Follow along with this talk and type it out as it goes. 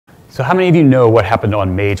So how many of you know what happened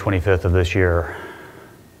on May 25th of this year?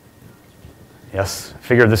 Yes,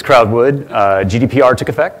 figured this crowd would. GDPR took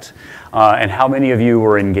effect. And how many of you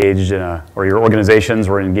were engaged in or your organizations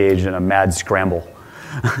were engaged in a mad scramble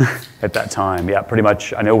at that time? Yeah, pretty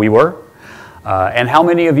much, I know we were. And how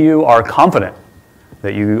many of you are confident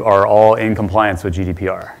that you are all in compliance with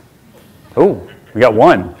GDPR? Oh, we got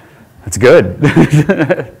one. That's good. Do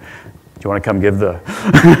you want to come give the...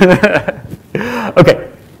 Okay.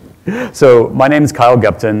 So my name is Kyle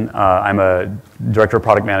Gupton. I'm a director of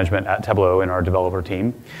product management at Tableau in our developer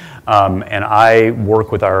team. And I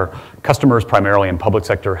work with our customers primarily in public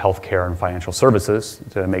sector, healthcare, and financial services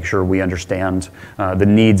to make sure we understand the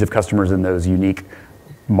needs of customers in those unique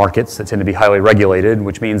markets that tend to be highly regulated,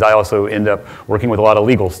 which means I also end up working with a lot of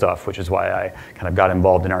legal stuff, which is why I kind of got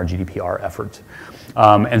involved in our GDPR effort.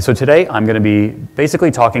 And so today I'm going to be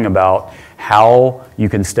basically talking about how you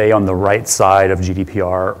can stay on the right side of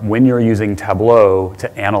GDPR when you're using Tableau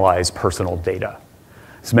to analyze personal data.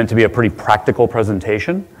 It's meant to be a pretty practical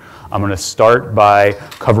presentation. I'm going to start by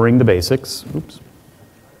covering the basics. Oops,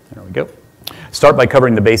 there we go. Start by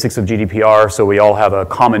covering the basics of GDPR so we all have a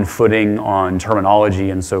common footing on terminology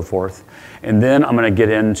and so forth. And then I'm going to get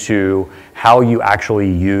into how you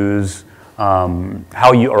actually use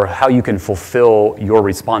how you can fulfill your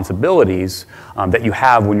responsibilities that you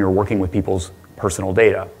have when you're working with people's personal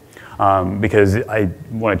data. Because I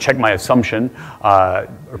want to check my assumption. Are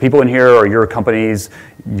people in here, or your companies,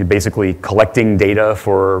 you're basically collecting data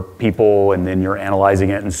for people and then you're analyzing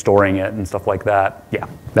it and storing it and stuff like that? Yeah,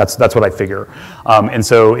 that's what I figure. And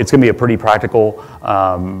so it's going to be a pretty practical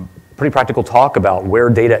talk about where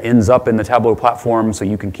data ends up in the Tableau platform so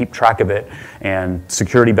you can keep track of it, and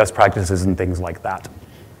security best practices and things like that.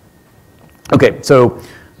 Okay, so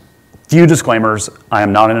few disclaimers. I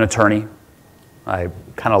am not an attorney. I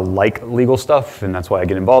kind of like legal stuff, and that's why I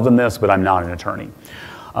get involved in this, but I'm not an attorney.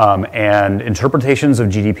 And interpretations of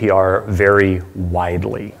GDPR vary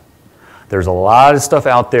widely. There's a lot of stuff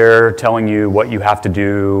out there telling you what you have to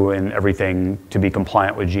do and everything to be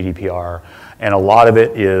compliant with GDPR, and a lot of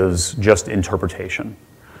it is just interpretation.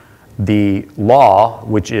 The law,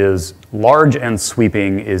 which is large and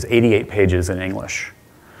sweeping, is 88 pages in English.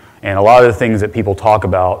 And a lot of the things that people talk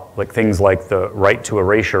about, like things like the right to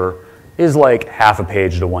erasure, is like half a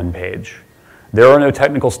page to 1 page. There are no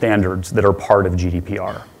technical standards that are part of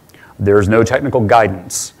GDPR. There's no technical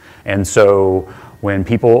guidance. And so when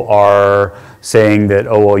people are saying that,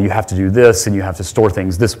 oh, well, you have to do this and you have to store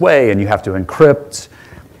things this way and you have to encrypt,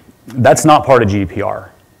 that's not part of GDPR.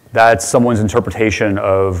 That's someone's interpretation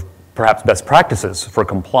of perhaps best practices for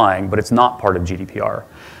complying, but it's not part of GDPR.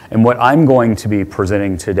 And what I'm going to be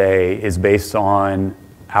presenting today is based on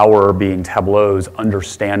our, being Tableau's,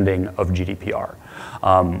 understanding of GDPR.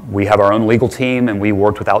 We have our own legal team, and we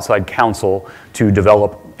worked with outside counsel to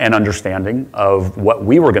develop an understanding of what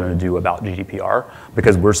we were going to do about GDPR,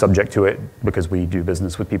 because we're subject to it because we do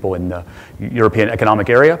business with people in the European Economic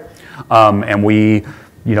Area. And we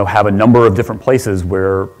have a number of different places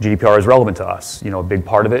where GDPR is relevant to us. A big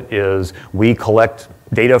part of it is we collect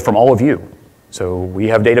data from all of you. So we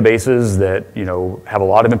have databases that have a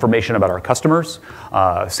lot of information about our customers,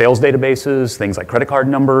 sales databases, things like credit card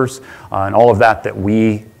numbers, and all of that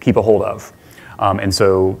we keep a hold of. And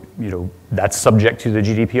so that's subject to the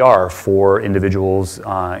GDPR for individuals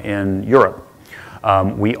in Europe.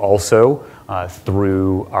 We also,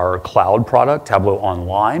 through our cloud product, Tableau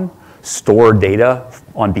Online, store data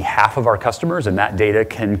on behalf of our customers, and that data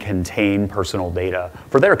can contain personal data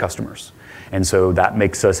for their customers. And so that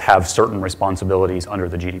makes us have certain responsibilities under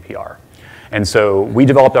the GDPR. And so we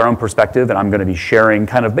developed our own perspective, and I'm going to be sharing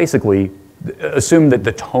kind of basically, assume that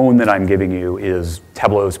the tone that I'm giving you is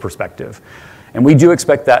Tableau's perspective. And we do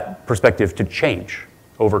expect that perspective to change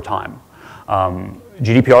over time.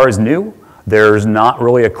 GDPR is new. There's not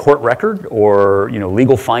really a court record or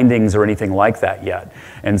legal findings or anything like that yet.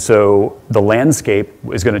 And so the landscape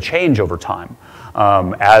is going to change over time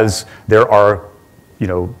as there are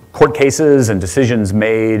court cases and decisions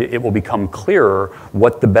made. It will become clearer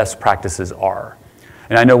what the best practices are.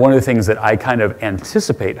 And I know one of the things that I kind of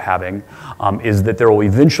anticipate having is that there will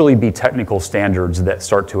eventually be technical standards that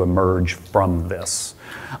start to emerge from this.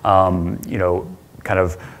 Kind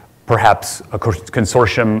of perhaps a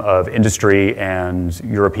consortium of industry and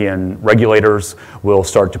European regulators will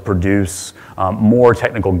start to produce more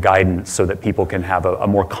technical guidance so that people can have a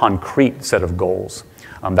more concrete set of goals.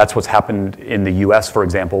 That's what's happened in the US, for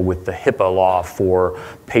example, with the HIPAA law for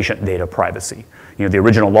patient data privacy. The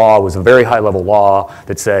original law was a very high-level law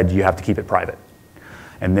that said you have to keep it private.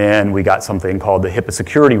 And then we got something called the HIPAA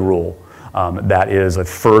security rule That is a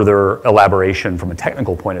further elaboration from a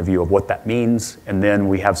technical point of view of what that means. And then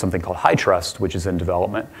we have something called high trust, which is in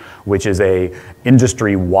development, which is a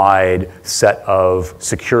industry-wide set of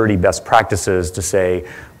security best practices to say,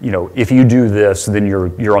 if you do this, then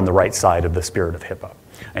you're on the right side of the spirit of HIPAA,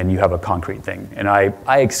 and you have a concrete thing. And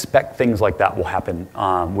I expect things like that will happen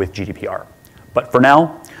with GDPR. But for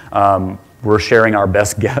now, we're sharing our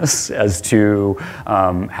best guess as to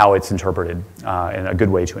how it's interpreted and a good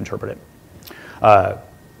way to interpret it.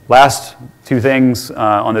 Last two things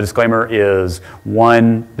on the disclaimer is,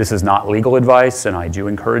 one, this is not legal advice, and I do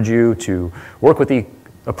encourage you to work with the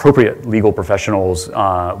appropriate legal professionals,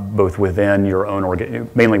 both within your own,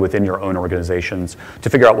 mainly within your own organizations, to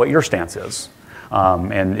figure out what your stance is.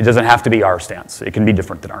 And it doesn't have to be our stance. It can be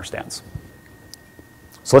different than our stance.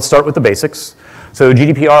 So let's start with the basics. So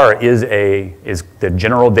GDPR is the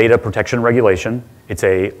General Data Protection Regulation. It's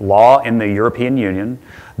a law in the European Union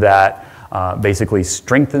that basically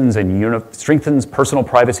strengthens personal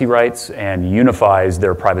privacy rights and unifies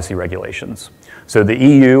their privacy regulations. So the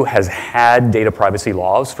EU has had data privacy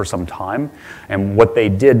laws for some time, and what they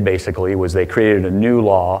did basically was they created a new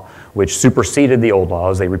law which superseded the old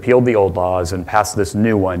laws. They repealed the old laws and passed this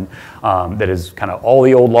new one that is kind of all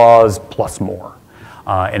the old laws plus more.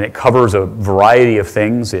 And it covers a variety of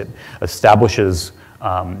things. It establishes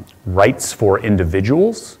rights for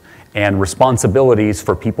individuals and responsibilities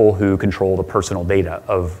for people who control the personal data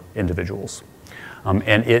of individuals.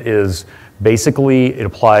 And it is basically, it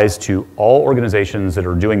applies to all organizations that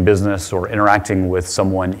are doing business or interacting with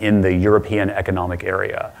someone in the European Economic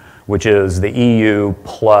Area, which is the EU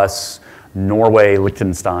plus Norway,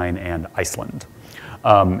 Liechtenstein, and Iceland.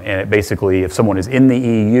 And it basically, if someone is in the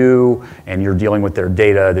EU and you're dealing with their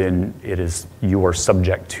data, then you are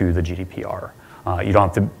subject to the GDPR. You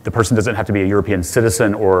don't have to, the person doesn't have to be a European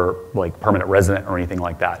citizen or like permanent resident or anything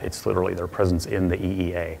like that. It's literally their presence in the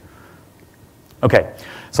EEA. Okay,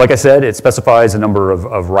 so like I said, it specifies a number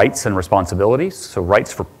of rights and responsibilities. So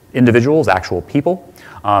rights for individuals, actual people,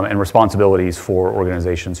 and responsibilities for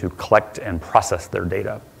organizations who collect and process their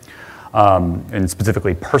data, and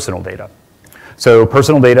specifically personal data. So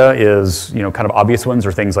personal data is, kind of obvious ones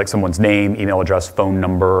are things like someone's name, email address, phone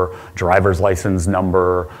number, driver's license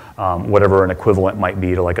number, whatever an equivalent might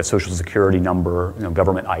be to like a social security number,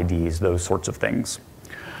 government IDs, those sorts of things.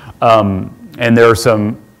 And there are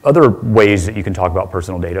some other ways that you can talk about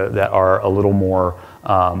personal data that are a little more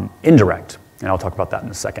indirect, and I'll talk about that in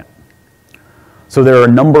a second. So there are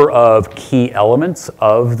a number of key elements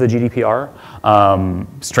of the GDPR.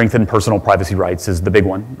 Strengthened personal privacy rights is the big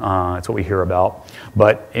one. It's what we hear about.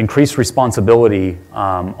 But increased responsibility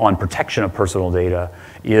on protection of personal data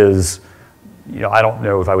is, I don't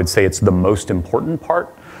know if I would say it's the most important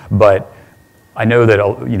part, but I know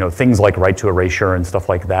that things like right to erasure and stuff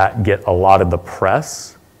like that get a lot of the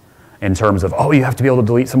press in terms of, oh, you have to be able to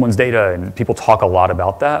delete someone's data, and people talk a lot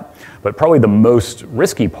about that. But probably the most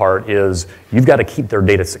risky part is you've got to keep their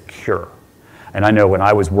data secure. And I know when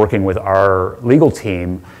I was working with our legal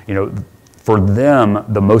team, for them,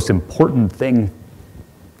 the most important thing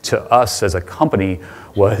to us as a company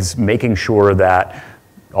was making sure that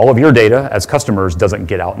all of your data as customers doesn't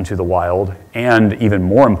get out into the wild, and even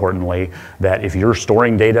more importantly, that if you're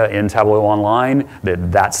storing data in Tableau Online,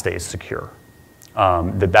 that stays secure.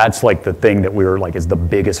 That's like the thing that we're like is the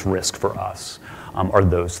biggest risk for us, are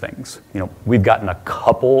those things. We've gotten a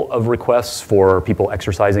couple of requests for people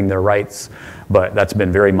exercising their rights, but that's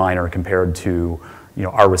been very minor compared to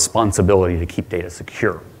our responsibility to keep data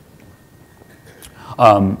secure.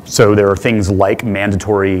 So there are things like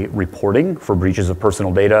mandatory reporting for breaches of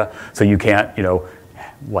personal data. So you can't,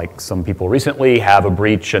 like some people recently have a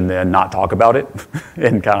breach and then not talk about it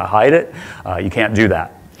and kind of hide it. You can't do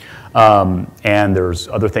that. And there's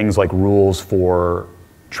other things like rules for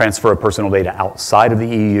transfer of personal data outside of the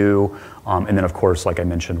EU. And then, of course, like I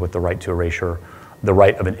mentioned with the right to erasure, the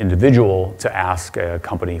right of an individual to ask a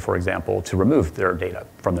company, for example, to remove their data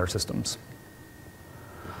from their systems.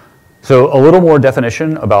 So a little more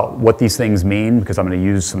definition about what these things mean, because I'm going to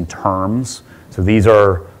use some terms. So these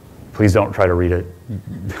are, please don't try to read it.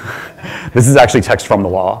 This is actually text from the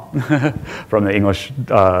law, from the English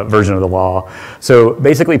version of the law. So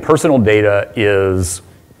basically personal data is,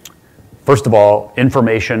 first of all,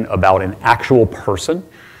 information about an actual person.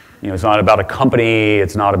 It's not about a company,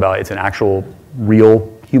 it's an actual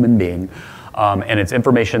real human being. And it's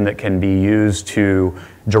information that can be used to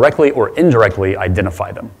directly or indirectly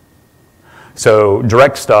identify them. So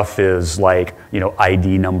direct stuff is like,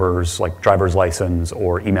 ID numbers, like driver's license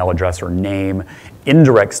or email address or name.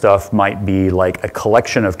 Indirect stuff might be like a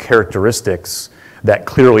collection of characteristics that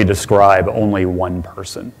clearly describe only one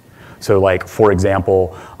person. So like, for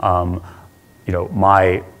example,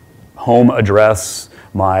 my home address,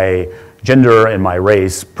 my gender, and my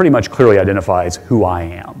race pretty much clearly identifies who I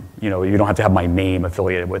am. You don't have to have my name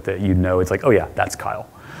affiliated with it. You know, it's like, oh yeah, that's Kyle.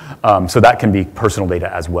 So that can be personal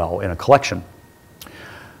data as well in a collection.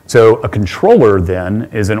 So a controller then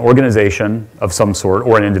is an organization of some sort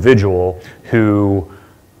or an individual who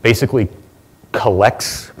basically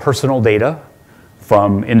collects personal data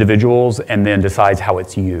from individuals and then decides how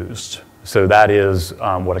it's used. So that is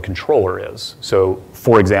what a controller is. So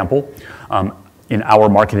for example, in our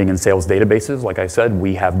marketing and sales databases, like I said,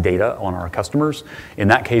 we have data on our customers. In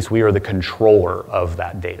that case, we are the controller of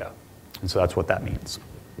that data. And so that's what that means.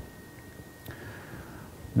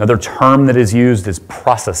 Another term that is used is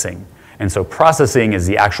processing. And so processing is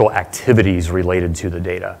the actual activities related to the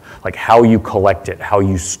data, like how you collect it, how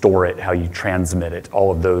you store it, how you transmit it,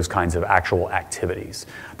 all of those kinds of actual activities.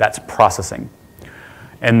 That's processing.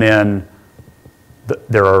 And then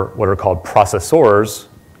there are what are called processors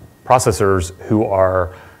who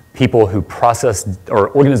are people who process,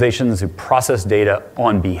 or organizations who process data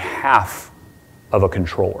on behalf of a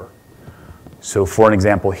controller. So for an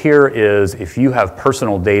example here is if you have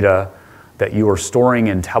personal data that you are storing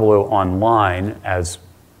in Tableau Online as,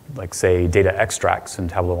 like say, data extracts in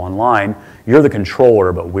Tableau Online, you're the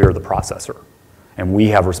controller, but we're the processor. And we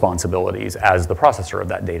have responsibilities as the processor of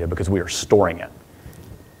that data because we are storing it.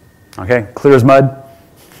 Okay, clear as mud?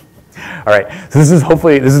 All right, so this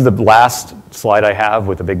is the last slide I have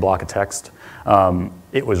with a big block of text.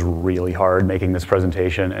 It was really hard making this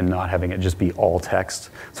presentation and not having it just be all text.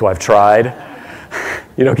 So I've tried.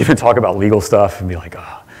 You don't get to talk about legal stuff and be like,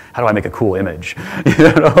 oh, how do I make a cool image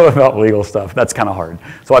about legal stuff? That's kind of hard.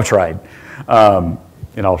 So I've tried, and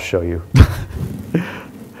I'll show you.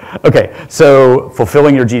 Okay, so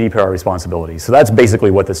fulfilling your GDPR responsibilities. So that's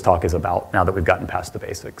basically what this talk is about now that we've gotten past the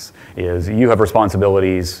basics, is you have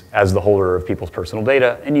responsibilities as the holder of people's personal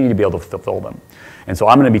data, and you need to be able to fulfill them. And so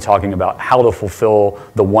I'm going to be talking about how to fulfill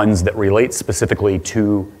the ones that relate specifically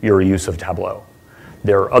to your use of Tableau.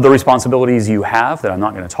 There are other responsibilities you have that I'm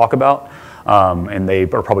not going to talk about, and they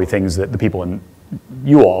are probably things that the people in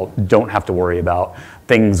you all don't have to worry about.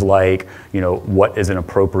 Things like, what is an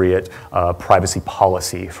appropriate privacy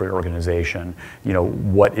policy for your organization?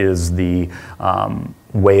 What is the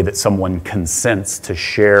way that someone consents to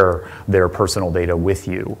share their personal data with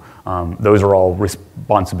you? Those are all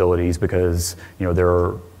responsibilities because, there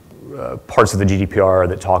are parts of the GDPR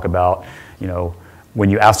that talk about, when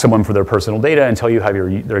you ask someone for their personal data and tell you how they're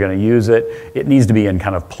going to use it, it needs to be in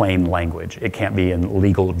kind of plain language. It can't be in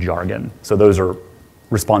legal jargon. So those are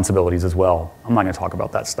responsibilities as well. I'm not going to talk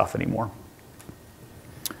about that stuff anymore.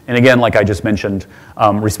 And again, like I just mentioned,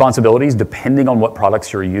 responsibilities, depending on what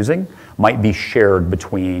products you're using, might be shared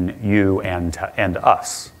between you and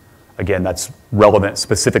us. Again, that's relevant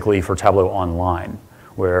specifically for Tableau Online,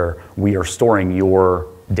 where we are storing your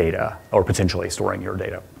data, or potentially storing your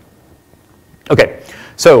data. Okay,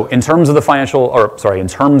 so in terms of in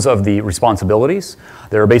terms of the responsibilities,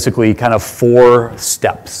 there are basically kind of 4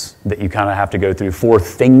 steps that you kind of have to go through, 4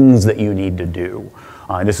 things that you need to do.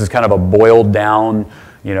 And this is kind of a boiled down,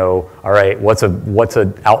 all right, what's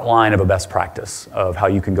an outline of a best practice of how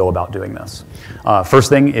you can go about doing this. First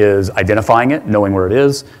thing is identifying it, knowing where it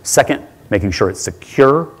is. Second, making sure it's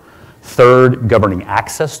secure. Third, governing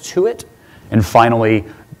access to it. And finally,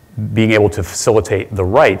 being able to facilitate the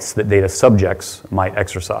rights that data subjects might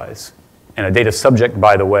exercise. And a data subject,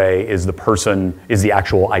 by the way, is the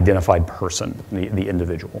actual identified person, the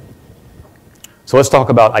individual. So let's talk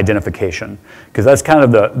about identification, because that's kind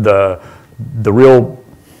of the real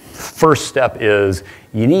first step is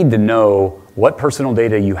you need to know what personal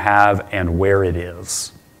data you have and where it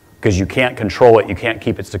is. Because you can't control it, you can't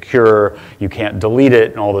keep it secure, you can't delete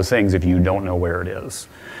it and all those things if you don't know where it is.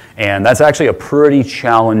 And that's actually a pretty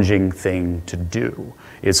challenging thing to do,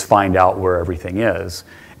 is find out where everything is.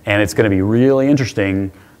 And it's going to be really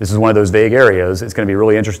interesting. This is one of those vague areas. It's going to be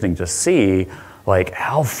really interesting to see, like,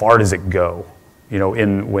 how far does it go?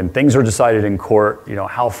 When things are decided in court,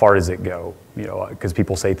 how far does it go? Because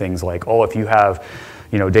people say things like, oh, if you have,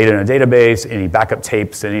 data in a database, any backup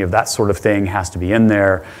tapes, any of that sort of thing has to be in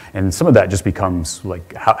there. And some of that just becomes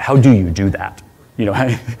like, how do you do that?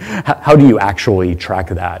 How do you actually track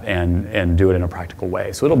that and do it in a practical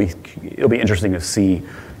way? So it'll be interesting to see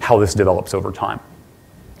how this develops over time.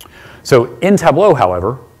 So in Tableau,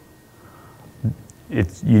 however,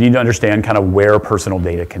 you need to understand kind of where personal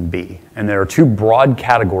data can be. And there are 2 broad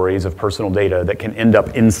categories of personal data that can end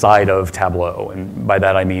up inside of Tableau. And by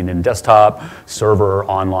that I mean in desktop, server,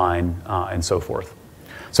 online, and so forth.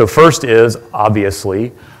 So first is,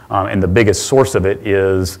 obviously, and the biggest source of it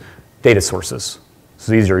is data sources.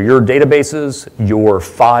 So these are your databases, your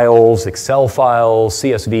files, Excel files,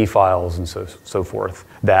 CSV files, and so forth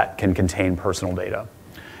that can contain personal data.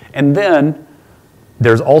 And then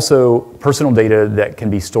there's also personal data that can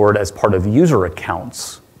be stored as part of user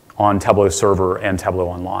accounts on Tableau Server and Tableau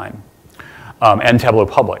Online, and Tableau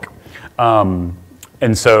Public.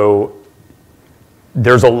 And so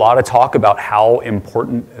there's a lot of talk about how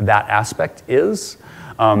important that aspect is,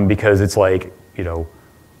 because it's like, you know,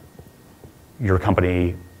 your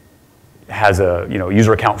company has a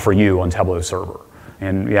user account for you on Tableau Server.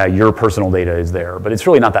 And yeah, your personal data is there, but it's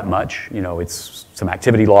really not that much. You know, it's some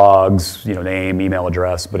activity logs, name, email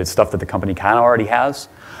address, but it's stuff that the company kind of already has.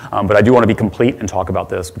 But I do want to be complete and talk about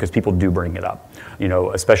this because people do bring it up.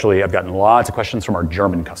 Especially I've gotten lots of questions from our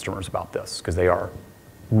German customers about this because they are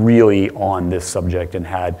really on this subject and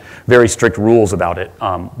had very strict rules about it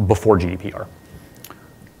before GDPR.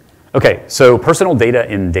 Okay, so personal data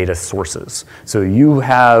in data sources. So you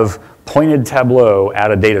have pointed Tableau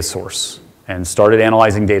at a data source and started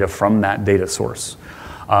analyzing data from that data source.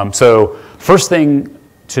 So first thing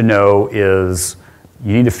to know is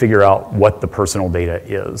you need to figure out what the personal data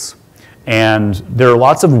is. And there are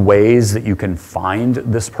lots of ways that you can find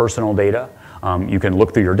this personal data. You can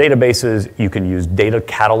look through your databases. You can use data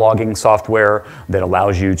cataloging software that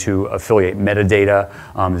allows you to affiliate metadata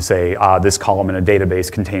to say, this column in a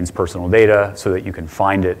database contains personal data so that you can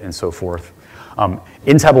find it and so forth.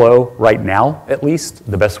 In Tableau, right now at least,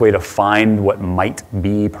 the best way to find what might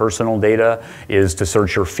be personal data is to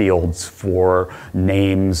search your fields for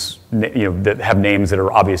names that have names that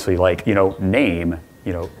are obviously like, name,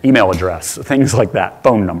 email address, things like that,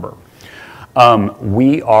 phone number.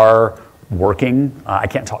 We are working, I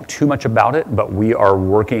can't talk too much about it, but we are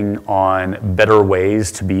working on better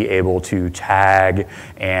ways to be able to tag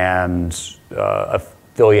and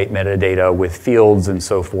affiliate metadata with fields and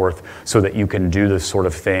so forth so that you can do this sort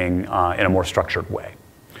of thing in a more structured way.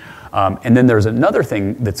 And then there's another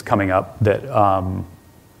thing that's coming up that I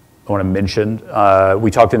want to mention. We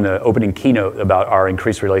talked in the opening keynote about our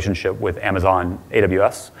increased relationship with Amazon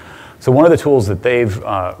AWS. So one of the tools that they've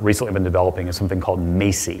recently been developing is something called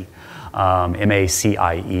MACIE.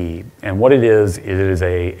 MACIE. And what it is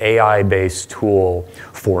an AI-based tool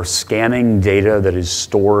for scanning data that is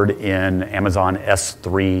stored in Amazon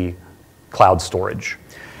S3 cloud storage.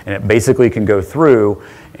 And it basically can go through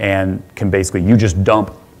and you just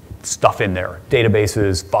dump stuff in there,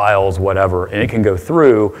 databases, files, whatever, and it can go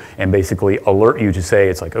through and basically alert you to say,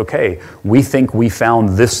 it's like, okay, we think we found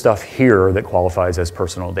this stuff here that qualifies as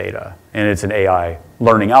personal data. And it's an AI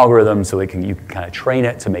learning algorithm, so you can kind of train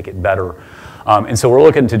it to make it better. And so we're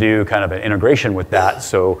looking to do kind of an integration with that.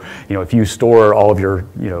 So, if you store all of your,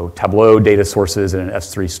 Tableau data sources in an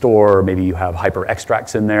S3 store, maybe you have hyper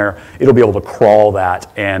extracts in there, it'll be able to crawl that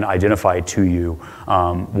and identify to you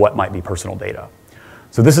what might be personal data.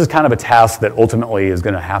 So this is kind of a task that ultimately is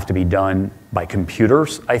going to have to be done by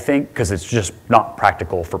computers, I think, because it's just not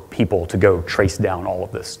practical for people to go trace down all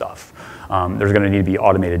of this stuff. There's going to need to be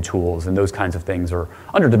automated tools, and those kinds of things are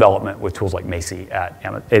under development with tools like MACIE at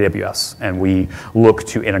AWS, and we look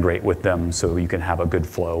to integrate with them so you can have a good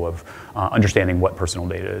flow of understanding what personal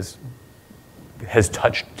data has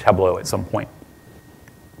touched Tableau at some point.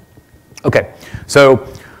 Okay, so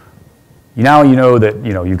now you know that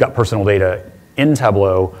you've got personal data in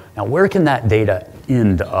Tableau. Now, where can that data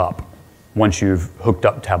end up once you've hooked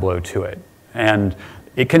up Tableau to it? And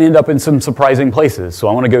it can end up in some surprising places. So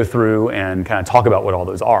I want to go through and kind of talk about what all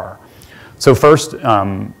those are. So first,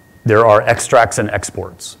 there are extracts and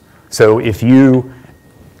exports. So if you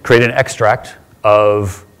create an extract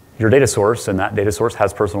of your data source and that data source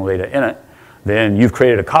has personal data in it, then you've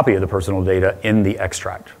created a copy of the personal data in the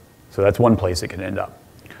extract. So that's one place it can end up.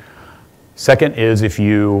 Second is if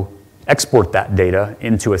you export that data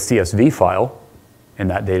into a CSV file, and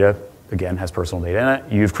that data, again, has personal data in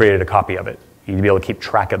it, you've created a copy of it. You need to be able to keep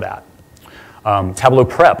track of that. Tableau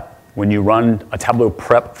prep, when you run a Tableau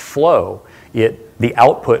prep flow, the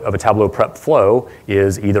output of a Tableau prep flow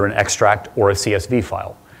is either an extract or a CSV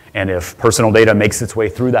file. And if personal data makes its way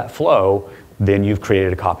through that flow, then you've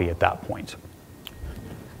created a copy at that point.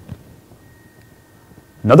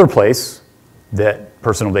 Another place that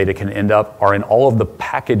personal data can end up are in all of the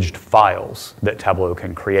packaged files that Tableau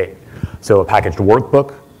can create. So a packaged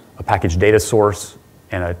workbook, a packaged data source,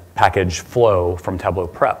 and a packaged flow from Tableau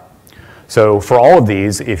Prep. So for all of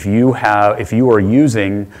these, if you are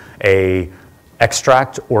using a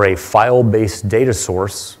extract or a file-based data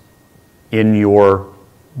source in your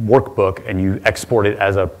workbook and you export it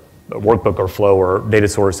as a workbook or flow or data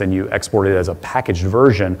source and you export it as a packaged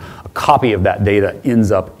version, a copy of that data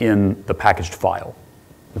ends up in the packaged file.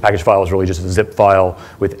 The package file is really just a zip file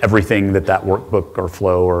with everything that that workbook or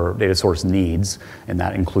flow or data source needs, and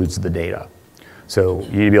that includes the data. So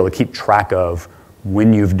you need to be able to keep track of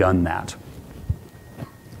when you've done that.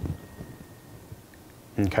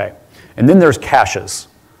 Okay, and then there's caches.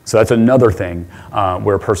 So that's another thing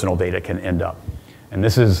where personal data can end up. And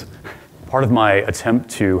this is part of my attempt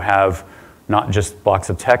to have not just blocks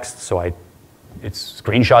of text, so it's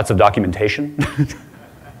screenshots of documentation.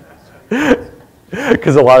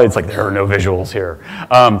 Because a lot of it's like, there are no visuals here.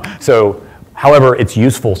 However, it's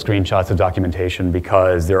useful screenshots of documentation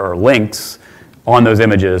because there are links on those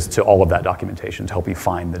images to all of that documentation to help you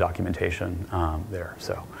find the documentation there.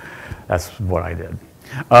 So that's what I did.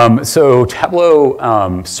 So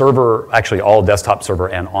Tableau server, actually all desktop server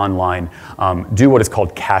and online, do what is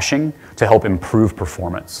called caching to help improve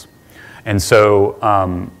performance. And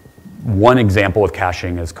so one example of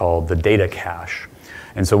caching is called the data cache.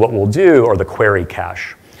 And so what we'll do, or the query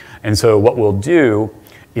cache. And so what we'll do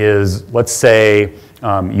is, let's say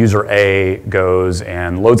user A goes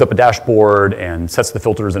and loads up a dashboard and sets the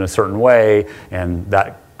filters in a certain way, and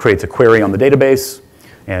that creates a query on the database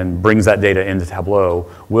and brings that data into Tableau.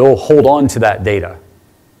 We'll hold on to that data.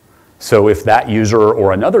 So if that user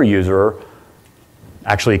or another user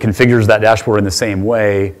actually configures that dashboard in the same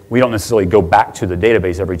way, we don't necessarily go back to the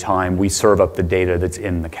database every time we serve up the data that's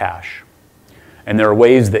in the cache. And there are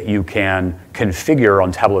ways that you can configure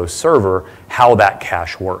on Tableau server how that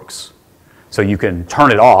cache works. So you can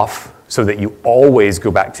turn it off so that you always go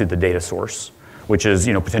back to the data source, which is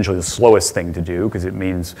potentially the slowest thing to do because it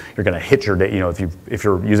means you're going to hit your data. If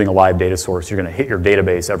you're using a live data source, you're going to hit your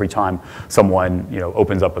database every time someone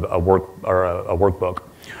opens up a workbook.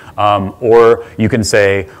 Or you can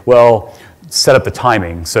say, well, set up the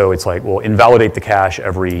timing. So it's like, well, invalidate the cache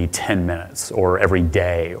every 10 minutes or every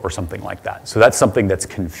day or something like that. So that's something that's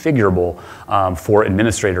configurable for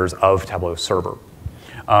administrators of Tableau server.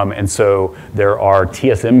 And so there are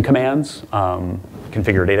TSM commands,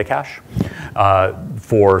 configure data cache,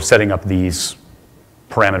 for setting up these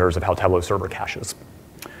parameters of how Tableau server caches.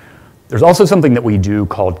 There's also something that we do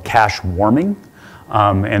called cache warming.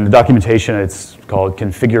 And the documentation, it's called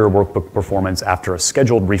configure workbook performance after a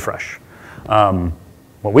scheduled refresh.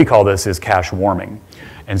 What we call this is cache warming.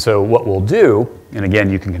 And so what we'll do, and again,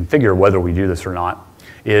 you can configure whether we do this or not,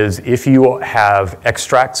 is if you have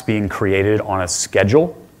extracts being created on a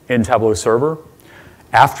schedule in Tableau server,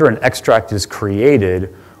 after an extract is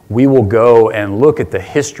created, we will go and look at the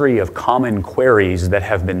history of common queries that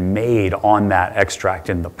have been made on that extract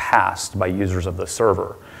in the past by users of the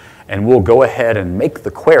server. And we'll go ahead and make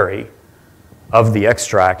the query of the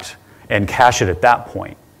extract and cache it at that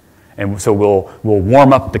point. And so we'll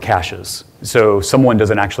warm up the caches. So someone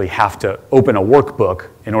doesn't actually have to open a workbook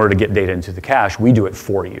in order to get data into the cache. We do it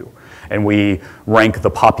for you. And we rank the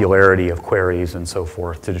popularity of queries and so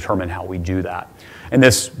forth to determine how we do that. And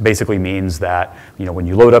this basically means that when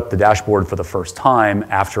you load up the dashboard for the first time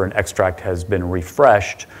after an extract has been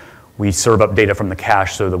refreshed, we serve up data from the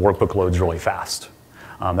cache so the workbook loads really fast.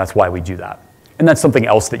 That's why we do that. And that's something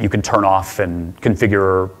else that you can turn off and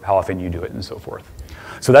configure how often you do it and so forth.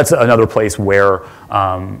 So that's another place where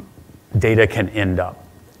data can end up.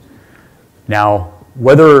 Now,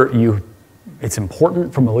 whether it's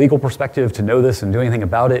important from a legal perspective to know this and do anything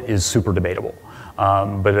about it is super debatable.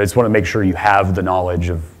 But I just want to make sure you have the knowledge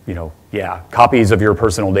of, copies of your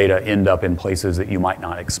personal data end up in places that you might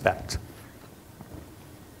not expect.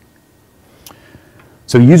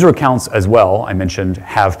 So user accounts as well, I mentioned,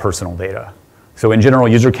 have personal data. So in general,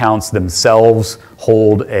 user accounts themselves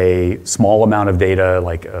hold a small amount of data,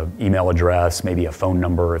 like an email address, maybe a phone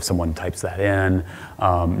number if someone types that in,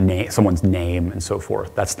 someone's name, and so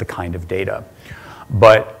forth. That's the kind of data.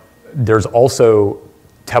 But there's also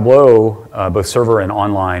Tableau, both server and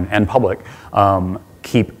online and public,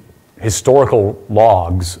 keep historical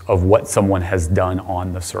logs of what someone has done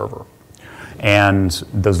on the server. And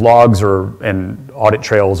those logs and audit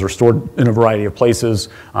trails are stored in a variety of places.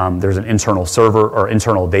 There's an internal server or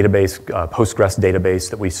internal database, Postgres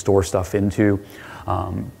database that we store stuff into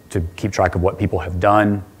to keep track of what people have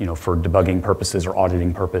done, for debugging purposes or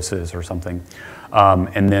auditing purposes or something.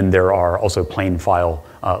 And then there are also plain file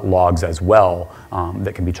logs as well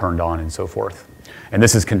that can be turned on and so forth. And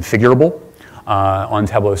this is configurable on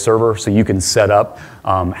Tableau server, so you can set up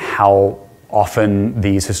how often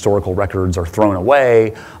these historical records are thrown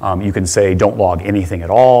away. You can say don't log anything at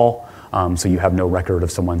all, so you have no record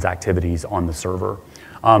of someone's activities on the server.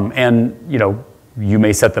 And you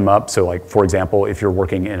may set them up, so like for example, if you're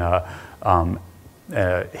working in a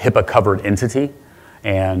HIPAA covered entity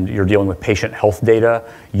and you're dealing with patient health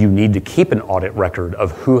data, you need to keep an audit record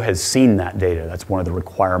of who has seen that data. That's one of the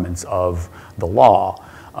requirements of the law.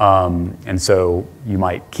 And so you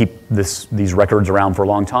might keep these records around for a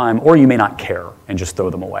long time, or you may not care and just throw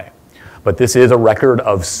them away. But this is a record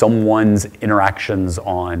of someone's interactions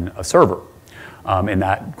on a server, and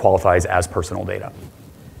that qualifies as personal data.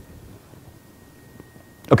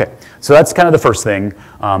 Okay, so that's kind of the first thing,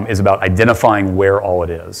 is about identifying where all it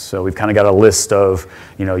is. So we've kind of got a list of,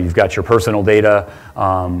 you've got your personal data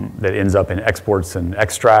that ends up in exports and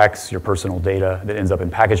extracts, your personal data that ends up in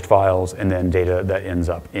packaged files, and then data that ends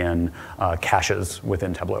up in caches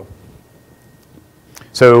within Tableau.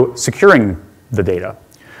 So securing the data.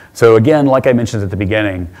 So again, like I mentioned at the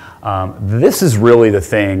beginning, this is really the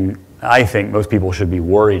thing I think most people should be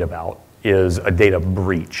worried about, is a data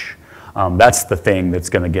breach. That's the thing that's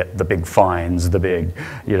going to get the big fines, the big,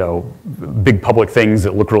 big public things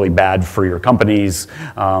that look really bad for your companies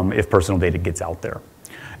if personal data gets out there.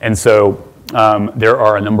 And so there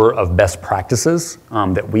are a number of best practices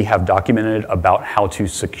that we have documented about how to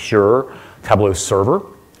secure Tableau Server.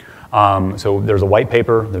 So there's a white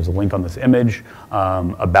paper, there's a link on this image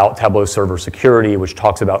about Tableau Server security, which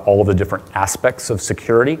talks about all of the different aspects of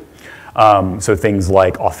security. So things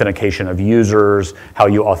like authentication of users, how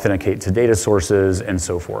you authenticate to data sources, and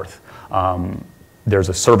so forth. There's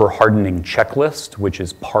a server hardening checklist, which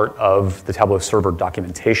is part of the Tableau Server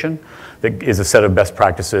documentation, that is a set of best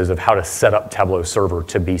practices of how to set up Tableau Server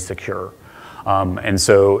to be secure. And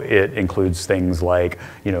so it includes things like,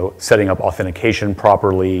 setting up authentication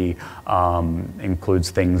properly, includes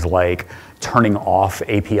things like turning off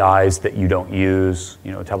APIs that you don't use.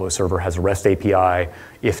 Tableau Server has a REST API.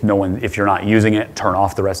 If you're not using it, turn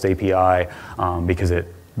off the REST API because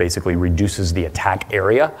it basically reduces the attack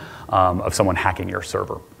area of someone hacking your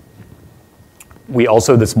server. We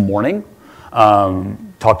also this morning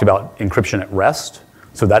talked about encryption at rest.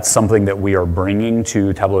 So that's something that we are bringing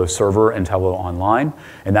to Tableau Server and Tableau Online.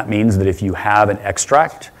 And that means that if you have an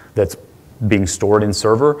extract that's being stored in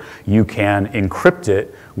server, you can encrypt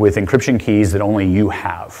it with encryption keys that only you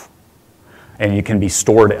have. And you can be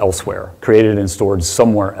stored elsewhere, created and stored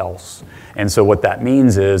somewhere else. And so what that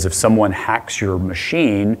means is if someone hacks your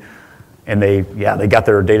machine and they got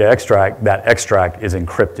their data extract, that extract is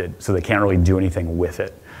encrypted, so they can't really do anything with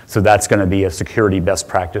it. So that's going to be a security best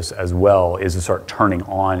practice as well, is to start turning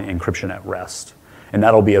on encryption at rest. And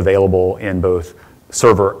that'll be available in both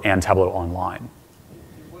server and Tableau Online.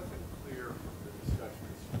 It wasn't clear from the discussion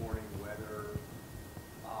this morning whether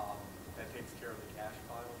that takes care of the cache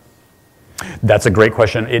files. That's a great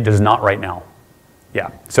question. It does not right now.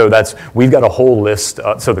 Yeah, so we've got a whole list.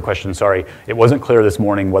 So the question, sorry, it wasn't clear this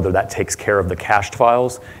morning whether that takes care of the cached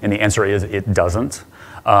files, and the answer is it doesn't.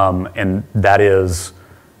 And that is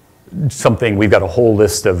something, we've got a whole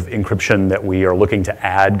list of encryption that we are looking to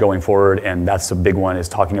add going forward, and that's a big one, is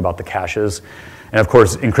talking about the caches. And of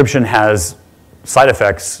course, encryption has side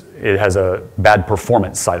effects. It has a bad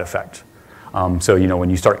performance side effect. So when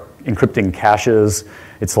you start encrypting caches,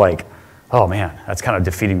 it's like, oh man, that's kind of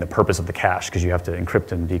defeating the purpose of the cache, because you have to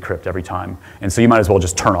encrypt and decrypt every time. And so you might as well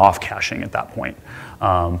just turn off caching at that point,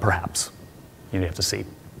 perhaps. You'd have to see.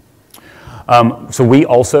 So we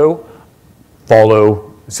also follow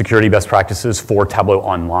security best practices for Tableau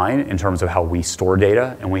Online in terms of how we store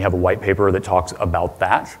data, and we have a white paper that talks about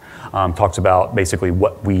that, talks about basically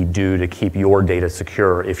what we do to keep your data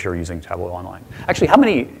secure if you're using Tableau Online. Actually, how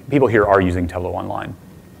many people here are using Tableau Online?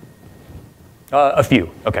 A few,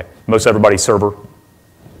 okay. Most everybody's server?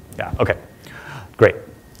 Yeah, okay, great.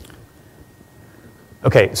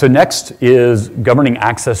 Okay, so next is governing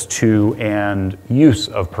access to and use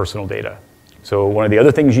of personal data. So one of the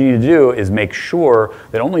other things you need to do is make sure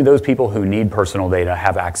that only those people who need personal data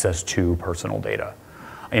have access to personal data.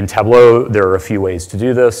 In Tableau, there are a few ways to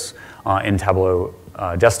do this. In Tableau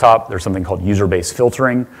Desktop, there's something called user-based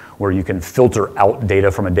filtering, where you can filter out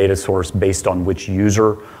data from a data source based on which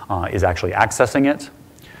user is actually accessing it.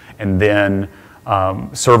 And then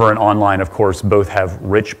server and online, of course, both have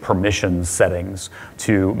rich permissions settings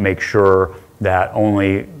to make sure that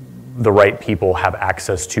only the right people have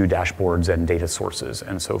access to dashboards and data sources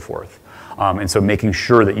and so forth. And so making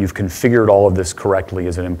sure that you've configured all of this correctly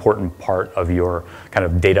is an important part of your kind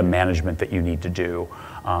of data management that you need to do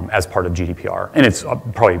as part of GDPR. And it's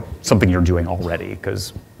probably something you're doing already,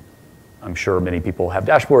 because I'm sure many people have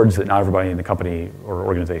dashboards that not everybody in the company or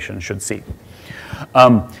organization should see.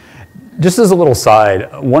 Just as a little side,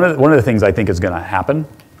 one of the things I think is going to happen,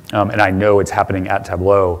 and I know it's happening at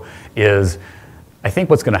Tableau, is I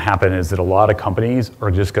think what's going to happen is that a lot of companies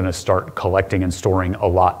are just going to start collecting and storing a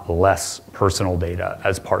lot less personal data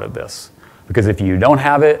as part of this. Because if you don't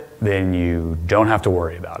have it, then you don't have to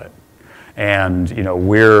worry about it. And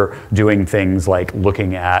we're doing things like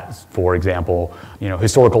looking at, for example,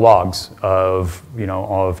 historical logs of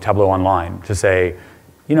Tableau Online to say,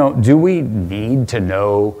 do we need to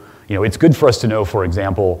know, it's good for us to know, for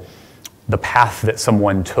example, the path that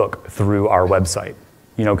someone took through our website,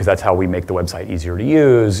 because that's how we make the website easier to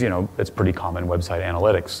use. It's pretty common website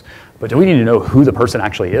analytics. But do we need to know who the person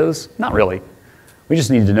actually is? Not really. We just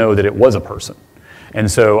need to know that it was a person. And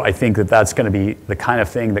so I think that that's going to be the kind of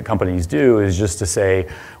thing that companies do, is just to say,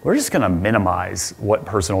 we're just going to minimize what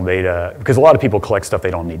personal data, because a lot of people collect stuff they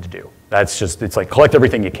don't need to do. It's like collect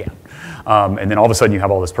everything you can. And then all of a sudden you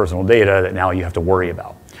have all this personal data that now you have to worry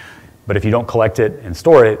about. But if you don't collect it and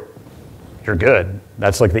store it, you're good.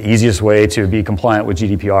 That's like the easiest way to be compliant with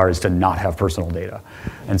GDPR, is to not have personal data.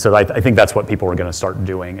 And so I think that's what people are going to start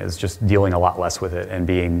doing, is just dealing a lot less with it and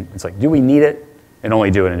it's like, do we need it? And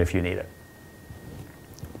only doing it if you need it.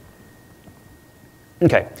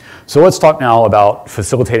 Okay, so let's talk now about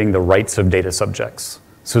facilitating the rights of data subjects.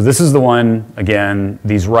 So this is the one, again,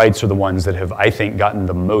 these rights are the ones that have, I think, gotten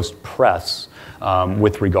the most press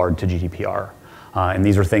with regard to GDPR. And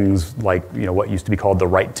these are things like, what used to be called the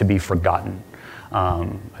right to be forgotten,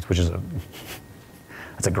 which is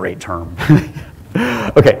that's a great term.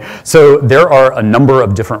 Okay, so there are a number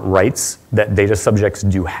of different rights that data subjects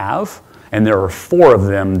do have, and there are 4 of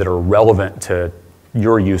them that are relevant to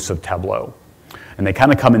your use of Tableau. And they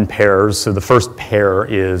kind of come in pairs. So the first pair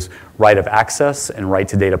is right of access and right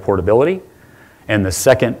to data portability. And the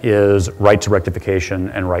second is right to rectification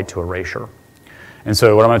and right to erasure. And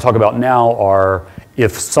so what I'm going to talk about now are,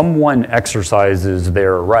 if someone exercises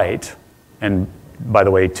their right, and by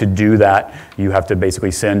the way, to do that, you have to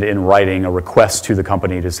basically send in writing a request to the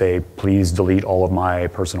company to say, please delete all of my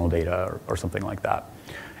personal data, or something like that.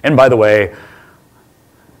 And by the way,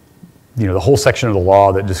 the whole section of the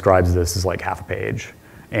law that describes this is like half a page,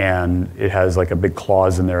 and it has like a big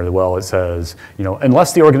clause in there as well. It says,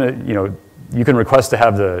 unless the you can request to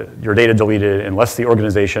have your data deleted unless the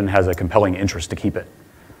organization has a compelling interest to keep it.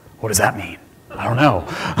 What does that mean? I don't know.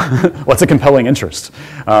 What's a compelling interest?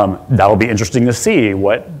 That'll be interesting to see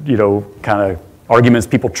what kind of arguments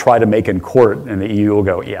people try to make in court, and the EU will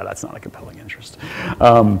go, yeah, that's not a compelling interest,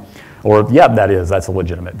 or yeah, that's a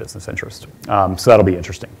legitimate business interest. So that'll be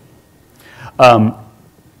interesting.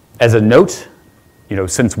 As a note,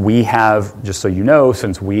 since we have, just so you know,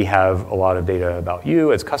 since we have a lot of data about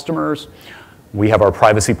you as customers, we have our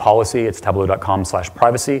privacy policy. It's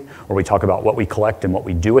tableau.com/privacy, where we talk about what we collect and what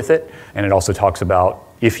we do with it. And it also talks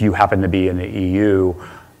about, if you happen to be in the EU,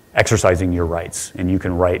 exercising your rights. And you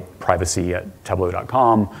can write privacy at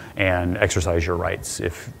tableau.com and exercise your rights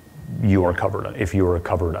if you are covered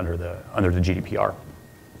under the GDPR.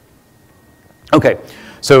 Okay.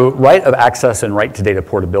 So right of access and right to data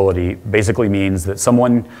portability basically means that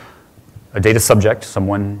a data subject,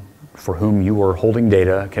 someone for whom you are holding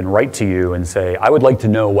data, can write to you and say, I would like to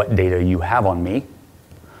know what data you have on me.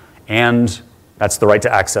 And that's the right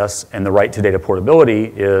to access. And the right to data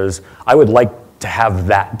portability is, I would like to have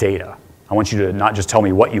that data. I want you to not just tell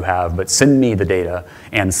me what you have, but send me the data,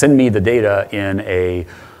 and send me the data in a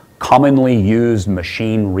commonly used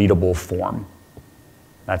machine-readable form.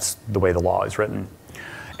 That's the way the law is written.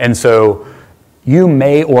 And so you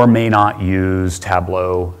may or may not use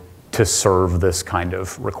Tableau to serve this kind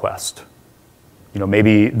of request.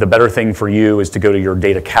 Maybe the better thing for you is to go to your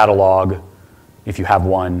data catalog, if you have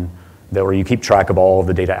one, where you keep track of all of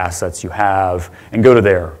the data assets you have, and go to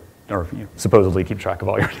there, or supposedly keep track of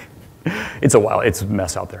all your data. It's a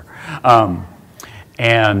mess out there.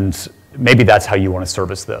 And maybe that's how you want to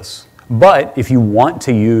service this. But if you want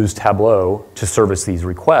to use Tableau to service these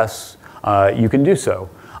requests, you can do so.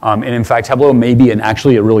 And in fact, Tableau may be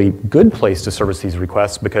actually a really good place to service these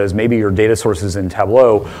requests, because maybe your data sources in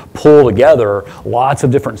Tableau pull together lots of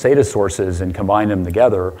different data sources and combine them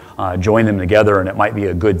together, join them together, and it might be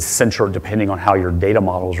a good depending on how your data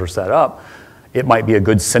models are set up, it might be a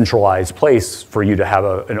good centralized place for you to have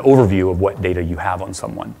an overview of what data you have on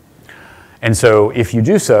someone. And so if you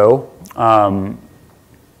do so,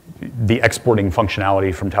 the exporting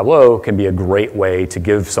functionality from Tableau can be a great way to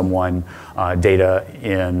give someone data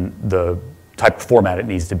in the type of format it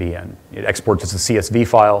needs to be in. It exports as a CSV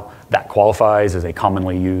file. That qualifies as a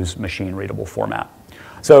commonly used machine-readable format.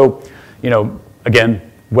 So,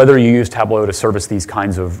 again, whether you use Tableau to service these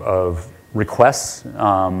kinds of requests,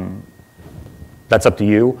 that's up to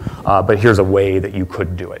you, but here's a way that you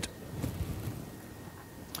could do it.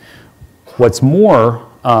 What's more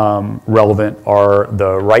relevant are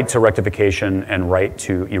the right to rectification and right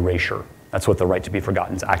to erasure. That's what the right to be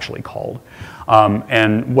forgotten is actually called.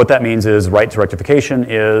 And what that means is right to rectification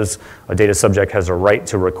is a data subject has a right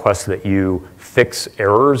to request that you fix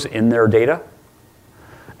errors in their data.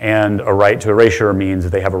 And a right to erasure means that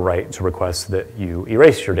they have a right to request that you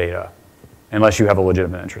erase your data, unless you have a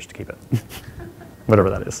legitimate interest to keep it. Whatever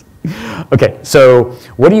that is. Okay, so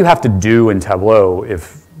what do you have to do in Tableau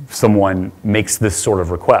if someone makes this sort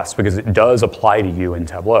of request? Because it does apply to you in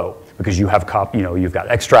Tableau. Because you have you've got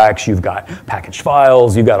extracts, you've got packaged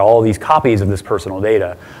files, you've got all these copies of this personal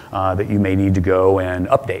data that you may need to go and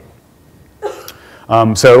update.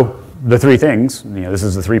 So the three things, this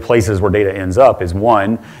is the three places where data ends up, is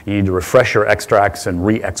one, you need to refresh your extracts and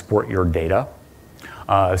re-export your data.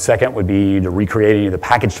 Second would be to recreate any of the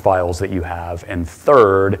packaged files that you have. And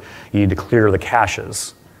third, you need to clear the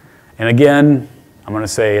caches. And again, I'm going to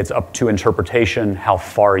say it's up to interpretation how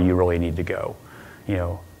far you really need to go.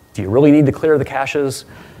 Do you really need to clear the caches?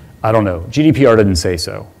 I don't know. GDPR didn't say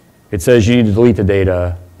so. It says you need to delete the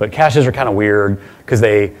data, but caches are kind of weird because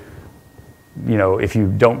they, if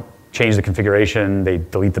you don't change the configuration, they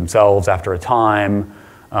delete themselves after a time.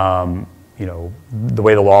 The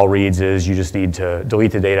way the law reads is you just need to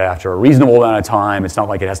delete the data after a reasonable amount of time. It's not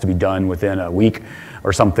like it has to be done within a week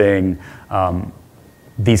or something.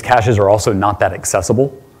 These caches are also not that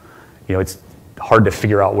accessible. It's hard to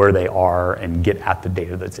figure out where they are and get at the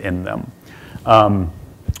data that's in them.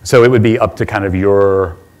 So it would be up to kind of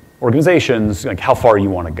your organizations, like how far you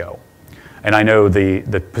want to go. And I know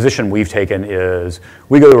the position we've taken is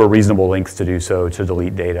we go to a reasonable lengths to do so, to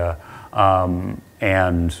delete data.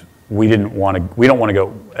 And we don't want to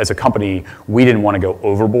go, as a company, we didn't want to go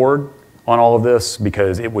overboard on all of this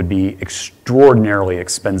because it would be extraordinarily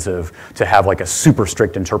expensive to have like a super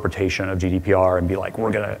strict interpretation of GDPR and be like,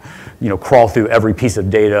 we're going to crawl through every piece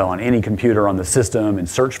of data on any computer on the system and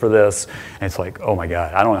search for this. And it's like, oh my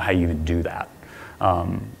God, I don't know how you even do that.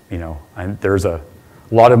 And there's a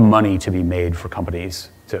lot of money to be made for companies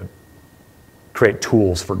to create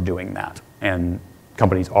tools for doing that. And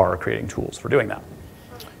companies are creating tools for doing that.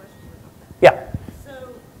 Yeah. So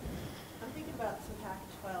I'm thinking about some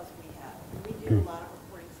package files we have. We do a lot of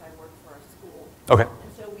reporting, so I work for a school. Okay.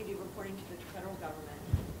 And so we do reporting to the federal government.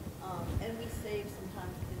 And we save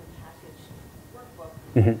sometimes in a packaged workbook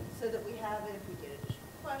so that we have it if we get additional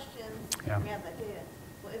questions. Yeah. We have that data.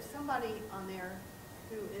 Well, if somebody on there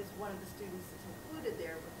who is one of the students that's included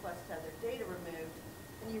there requests to have their data removed,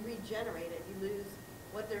 and you regenerate it, you lose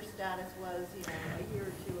what their status was, a year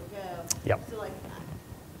or two ago. Yep. So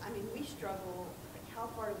we struggle, like how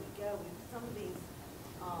far do we go? Some of these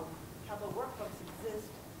Tableau workbooks exist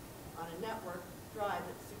on a network drive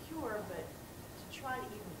that's secure, but to try to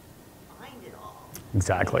even find it all.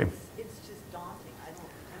 Exactly. It's just daunting. I don't know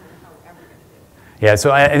how we're ever going to do it. Yeah,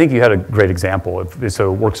 so I think you had a great example.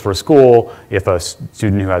 So it works for a school, if a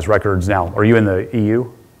student who has records now, are you in the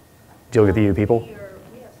EU? Dealing with EU people? We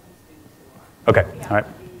have some students who are. Okay, all right.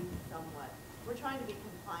 We're trying to be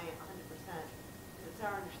compliant 100%. It's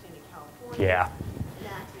our understanding California. Yeah.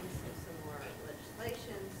 Enacting some similar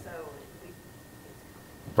legislation, so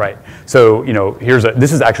Right. So,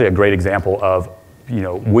 this is actually a great example of,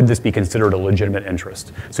 would this be considered a legitimate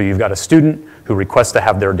interest? So you've got a student who requests to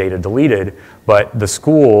have their data deleted, but the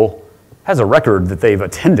school has a record that they've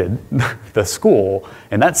attended the school,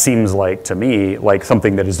 and that seems like, to me, like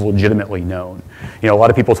something that is legitimately known. A lot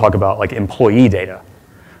of people talk about like employee data.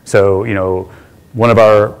 So, one of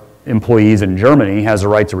our employees in Germany has a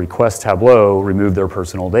right to request Tableau remove their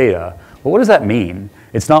personal data. Well, what does that mean?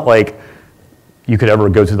 It's not like you could ever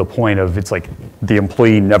go to the point of it's like the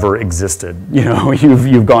employee never existed.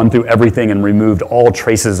 You've gone through everything and removed all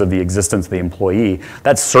traces of the existence of the employee.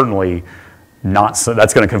 That's certainly not, so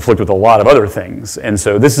that's going to conflict with a lot of other things. And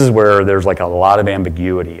so this is where there's like a lot of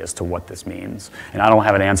ambiguity as to what this means. And I don't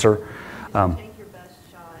have an answer. take your best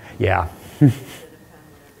shot. Yeah.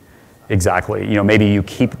 Exactly. Maybe you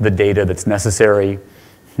keep the data that's necessary.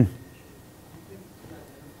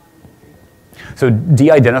 So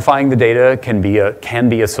de-identifying the data can be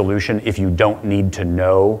a solution if you don't need to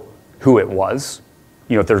know who it was.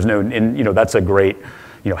 If there's no, that's a great,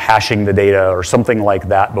 hashing the data or something like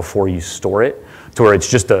that before you store it, to where it's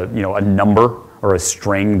just a number or a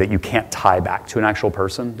string that you can't tie back to an actual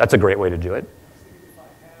person. That's a great way to do it.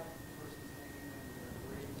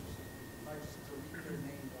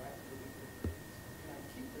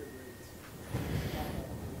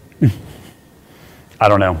 I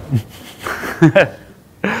don't know.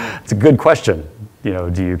 It's a good question.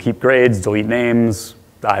 Do you keep grades, delete names?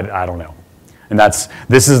 I don't know. And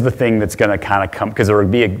this is the thing that's going to kind of come, because there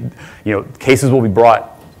would be cases will be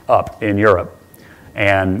brought up in Europe,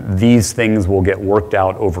 And these things will get worked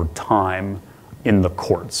out over time in the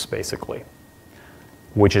courts, basically,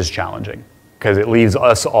 which is challenging because it leaves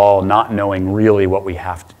us all not knowing really what we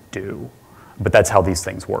have to do. But that's how these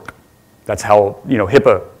things work. That's how,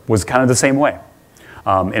 HIPAA was kind of the same way.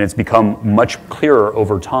 And it's become much clearer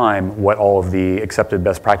over time what all of the accepted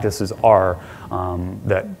best practices are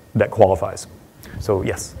that qualifies. So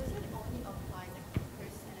yes? Does it only apply like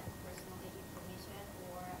person and personal information,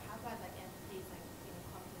 or how about like entities like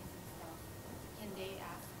companies and stuff? Can they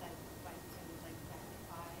ask like to like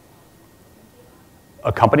rectify data?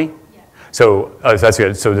 A company? Yeah. So that's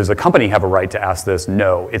good. So does a company have a right to ask this?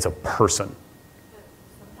 No, it's a person. But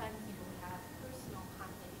sometimes people have personal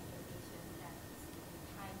contact information that's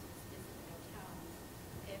tied to specific accounts.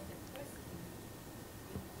 If the person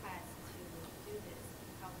requests to do this,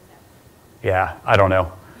 how does that work? Yeah, I don't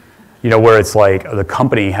know. Where it's like the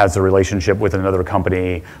company has a relationship with another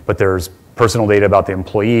company, but there's personal data about the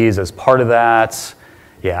employees as part of that.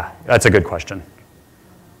 Yeah, that's a good question.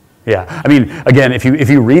 Yeah, I mean, again, if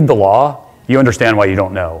you read the law, you understand why you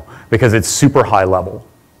don't know, because it's super high level.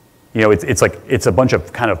 It's a bunch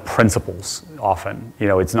of kind of principles often.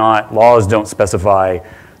 It's not, laws don't specify,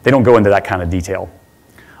 they don't go into that kind of detail.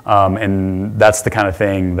 And that's the kind of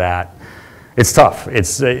thing that, it's tough.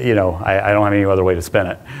 It's, I don't have any other way to spin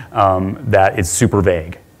it, that it's super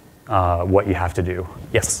vague, what you have to do.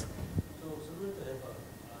 Yes? So similar to HIPAA,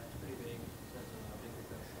 it's pretty vague, it says make your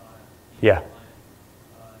best shot. Yeah.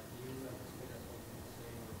 Do you anticipate that's also the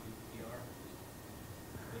same with GDPR?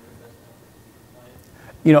 Make your best effort to be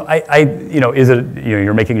compliant? Is it,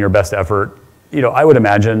 you're making your best effort. I would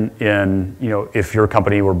imagine if your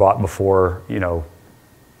company were bought before,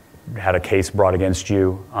 had a case brought against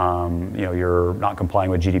you, you're not complying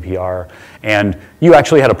with GDPR, and you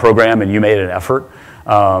actually had a program and you made an effort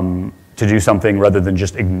to do something rather than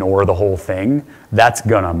just ignore the whole thing, that's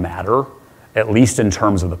gonna matter, at least in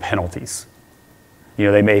terms of the penalties.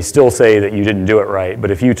 They may still say that you didn't do it right, but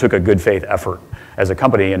if you took a good faith effort as a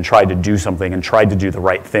company and tried to do something and tried to do the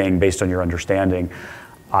right thing based on your understanding,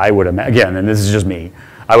 I would imagine, again, and this is just me,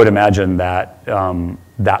 I would imagine that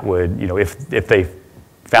that would, if they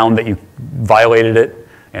found that you violated it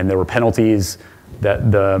and there were penalties,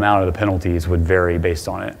 that the amount of the penalties would vary based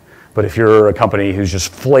on it. But if you're a company who's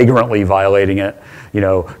just flagrantly violating it,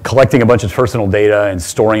 collecting a bunch of personal data and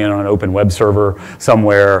storing it on an open web server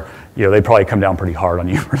somewhere, they'd probably come down pretty hard on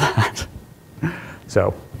you for that.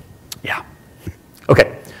 So, yeah.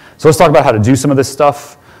 Okay, so let's talk about how to do some of this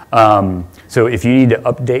stuff. So if you need to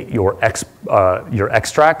update your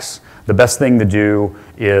extracts, the best thing to do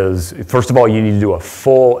is, first of all, you need to do a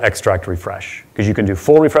full extract refresh, because you can do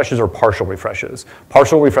full refreshes or partial refreshes.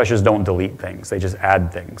 Partial refreshes don't delete things, they just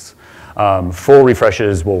add things. Full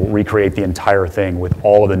refreshes will recreate the entire thing with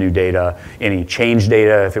all of the new data, any change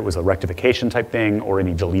data if it was a rectification type thing, or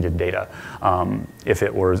any deleted data if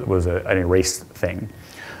it was an erased thing.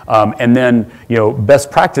 And then, best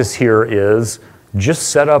practice here is just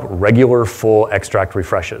set up regular full extract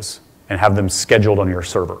refreshes and have them scheduled on your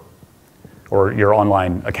server or your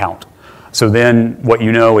online account. So then what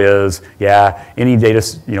is, any data,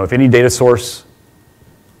 if any data source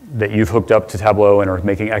that you've hooked up to Tableau and are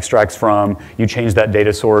making extracts from, you change that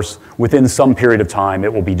data source, within some period of time,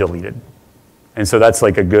 it will be deleted. And so that's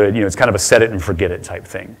like a good, it's kind of a set it and forget it type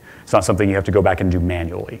thing. It's not something you have to go back and do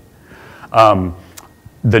manually. The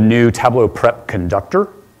new Tableau Prep Conductor,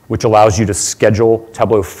 which allows you to schedule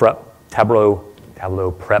Tableau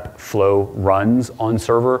Prep flow runs on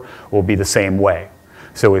server, will be the same way.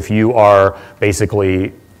 So if you are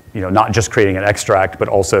basically, not just creating an extract, but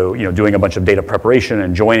also, doing a bunch of data preparation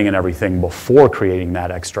and joining and everything before creating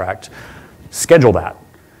that extract, schedule that.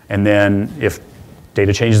 And then if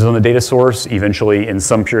data changes on the data source, eventually in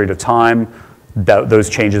some period of time, those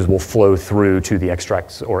changes will flow through to the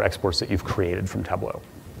extracts or exports that you've created from Tableau.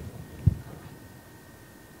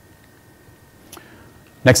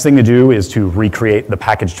 Next thing to do is to recreate the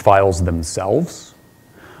packaged files themselves.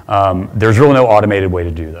 There's really no automated way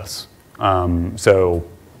to do this. So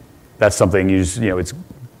that's something it's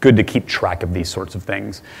good to keep track of these sorts of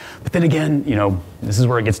things. But then again, this is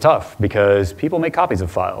where it gets tough, because people make copies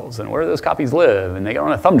of files, and where do those copies live? And they go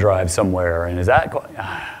on a thumb drive somewhere, and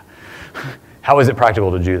how is it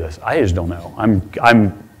practical to do this? I just don't know.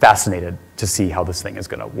 I'm fascinated to see how this thing is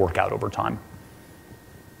gonna work out over time.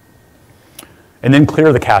 And then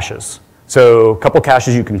clear the caches. So a couple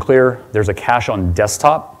caches you can clear. There's a cache on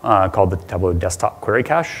desktop called the Tableau Desktop Query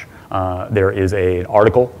Cache. There is an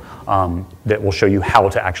article that will show you how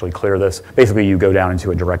to actually clear this. Basically, you go down into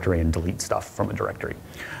a directory and delete stuff from a directory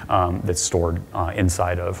that's stored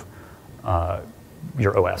inside of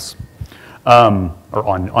your OS. or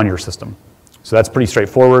on your system. So that's pretty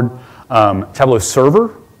straightforward. Tableau Server,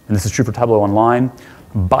 and this is true for Tableau Online,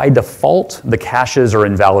 by default, the caches are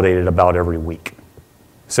invalidated about every week.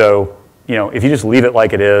 So, if you just leave it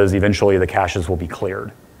like it is, eventually the caches will be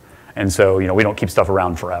cleared. And so, we don't keep stuff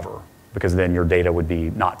around forever, because then your data would be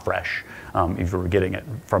not fresh if you were getting it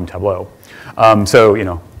from Tableau. So,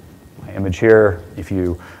 my image here, if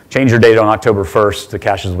you change your data on October 1st, the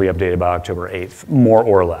caches will be updated by October 8th, more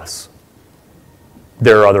or less.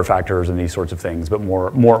 There are other factors in these sorts of things, but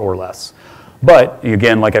more or less. But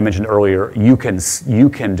again, like I mentioned earlier, you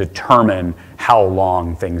can determine how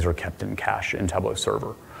long things are kept in cache in Tableau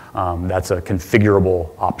Server. That's a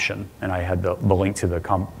configurable option, and I had the link to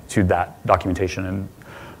that documentation in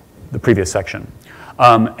the previous section.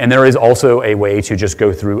 And there is also a way to just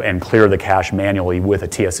go through and clear the cache manually with a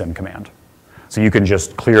TSM command. So you can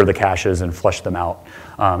just clear the caches and flush them out.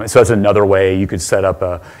 So that's another way you could set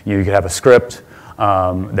up you could have a script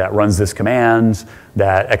that runs this command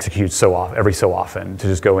that executes every so often to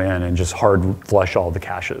just go in and just hard flush all the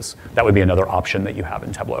caches. That would be another option that you have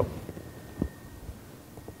in Tableau.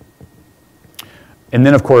 And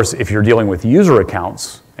then, of course, if you're dealing with user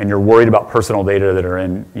accounts and you're worried about personal data that are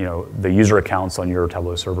in the user accounts on your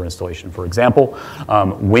Tableau Server installation, for example,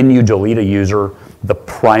 when you delete a user, the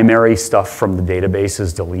primary stuff from the database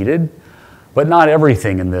is deleted. But not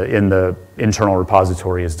everything in the internal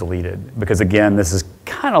repository is deleted, because again, this is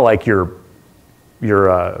kind of like your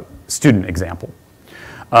student example,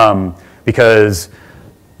 because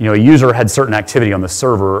a user had certain activity on the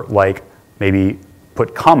server, like maybe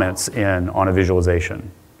put comments in on a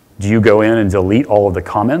visualization. Do you go in and delete all of the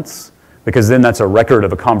comments? Because then that's a record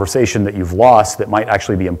of a conversation that you've lost that might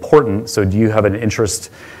actually be important. So do you have a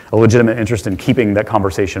legitimate interest in keeping that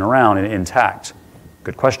conversation around and intact?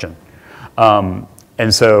 Good question. And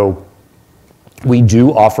so we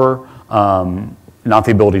do offer not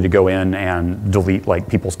the ability to go in and delete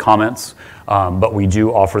people's comments, but we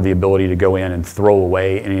do offer the ability to go in and throw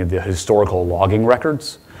away any of the historical logging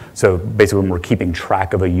records. So basically when we're keeping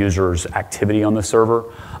track of a user's activity on the server,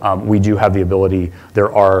 we do have the ability,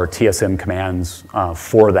 there are TSM commands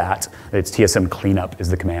for that. It's TSM cleanup is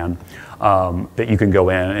the command. That you can go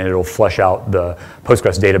in and it'll flush out the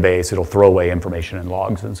Postgres database, it'll throw away information and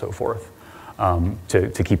logs and so forth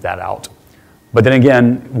to keep that out. But then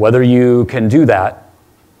again, whether you can do that,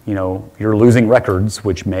 you're losing records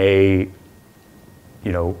which may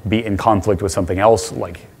be in conflict with something else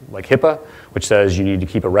like HIPAA, which says you need to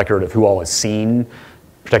keep a record of who all has seen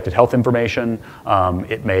protected health information.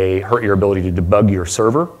 It may hurt your ability to debug your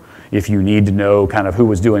server if you need to know kind of who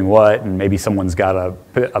was doing what, and maybe someone's got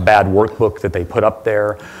a bad workbook that they put up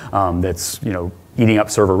there that's eating up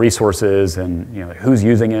server resources, and who's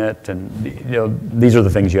using it, and these are the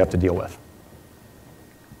things you have to deal with.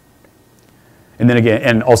 And then again,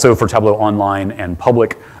 and also for Tableau Online and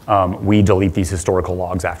Public, we delete these historical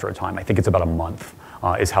logs after a time. I think it's about a month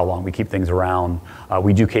is how long we keep things around.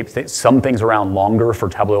 We do keep some things around longer for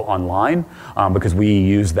Tableau Online because we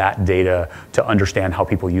use that data to understand how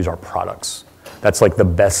people use our products. That's like the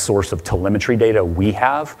best source of telemetry data we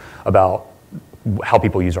have about how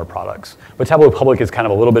people use our products. But Tableau Public is kind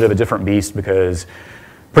of a little bit of a different beast because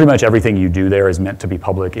pretty much everything you do there is meant to be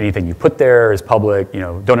public. Anything you put there is public.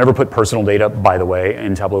 Don't ever put personal data, by the way,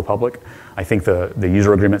 in Tableau Public. I think the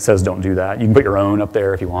user agreement says don't do that. You can put your own up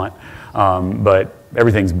there if you want, but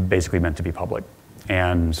everything's basically meant to be public.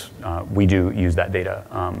 And we do use that data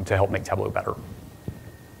to help make Tableau better.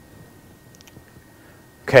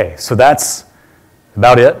 Okay, so that's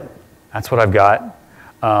about it. That's what I've got.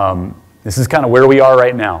 This is kind of where we are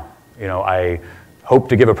right now. I hope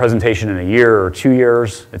to give a presentation in a year or 2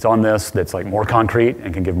 years. It's on this that's like more concrete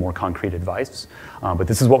and can give more concrete advice. But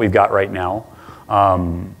this is what we've got right now.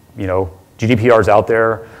 GDPR's out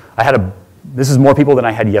there. This is more people than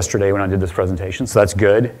I had yesterday when I did this presentation, so that's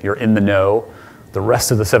good. You're in the know. The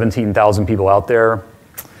rest of the 17,000 people out there,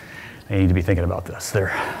 they need to be thinking about this.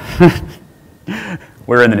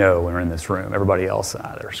 We're in the know when we're in this room. Everybody else,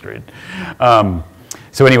 they're screwed.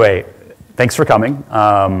 So anyway, thanks for coming.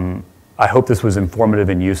 I hope this was informative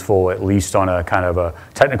and useful, at least on a kind of a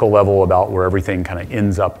technical level about where everything kind of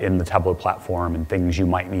ends up in the Tableau platform and things you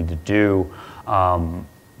might need to do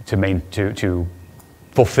to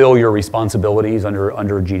fulfill your responsibilities under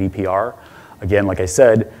GDPR. Again, like I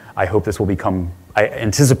said, I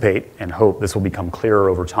anticipate and hope this will become clearer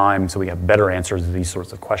over time so we have better answers to these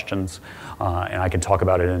sorts of questions. And I can talk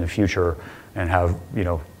about it in the future and have,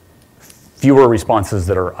 fewer responses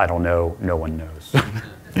that are, I don't know, no one knows.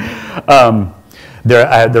 There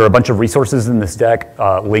are a bunch of resources in this deck,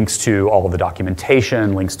 links to all of the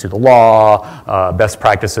documentation, links to the law, best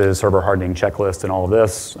practices, server hardening checklist, and all of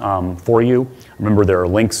this for you. Remember, there are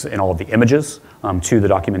links in all of the images to the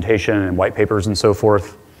documentation and white papers and so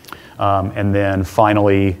forth. And then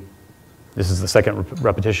finally, this is the second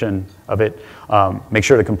repetition of it, make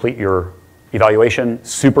sure to complete your evaluation.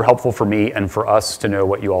 Super helpful for me and for us to know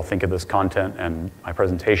what you all think of this content and my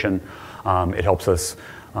presentation. It helps us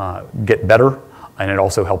get better, and it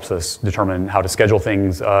also helps us determine how to schedule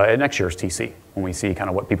things at next year's TC when we see kind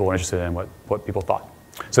of what people are interested in, what people thought.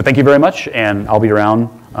 So thank you very much, and I'll be around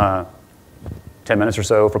 10 minutes or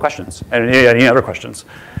so for questions. And any other questions?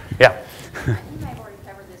 Yeah. You may have already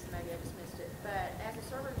covered this, maybe I just missed it, but as a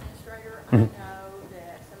server administrator, I know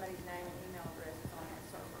that somebody's name and email address is on that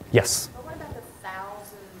server. Yes. But what about the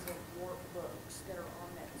thousands of workbooks that are on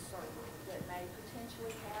that server that may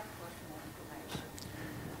potentially have personal information?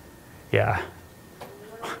 Yeah. What do we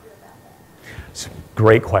do about that? It's a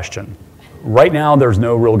great question. Right now, there's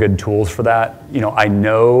no real good tools for that. You know, I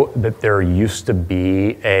know that there used to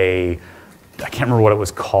be I can't remember what it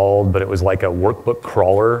was called, but it was like a workbook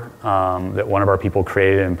crawler that one of our people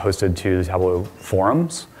created and posted to the Tableau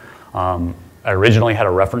forums. I originally had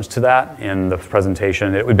a reference to that in the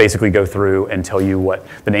presentation. It would basically go through and tell you what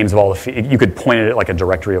the names of all you could point at it like a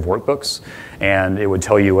directory of workbooks, and it would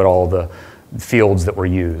tell you what all the fields that were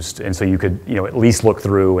used. And so you could, at least look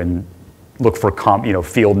through and look for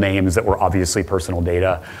field names that were obviously personal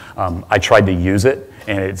data. I tried to use it,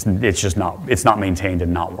 and it's not maintained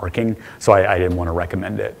and not working, so I didn't want to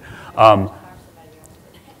recommend it. But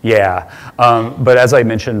as I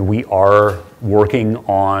mentioned, we are working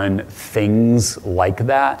on things like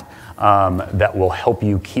that that will help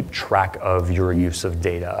you keep track of your use of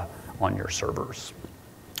data on your servers.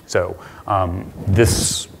 So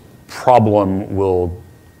this problem will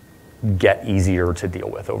get easier to deal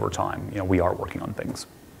with over time. We are working on things.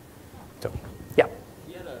 So, yeah. If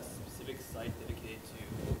you had a specific site dedicated to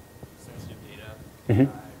sensitive data, Mhm.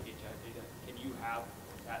 HI data, can you have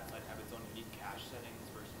that site have its own unique cache settings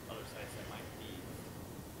versus other sites that might be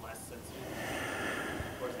less sensitive?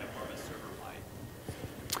 Or is that more of a server-wide?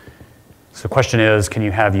 So the question is, can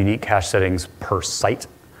you have unique cache settings per site?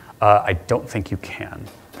 I don't think you can.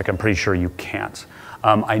 In fact, I'm pretty sure you can't.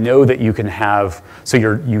 I know that you can have,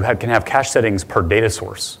 can have cache settings per data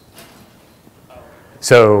source.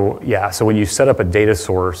 So when you set up a data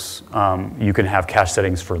source, you can have cache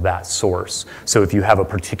settings for that source. So if you have a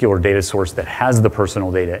particular data source that has the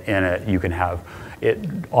personal data in it, you can have it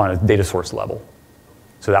on a data source level.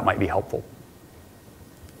 So that might be helpful.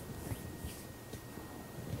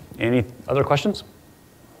 Any other questions?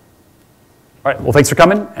 All right, well, thanks for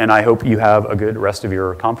coming, and I hope you have a good rest of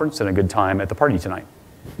your conference and a good time at the party tonight.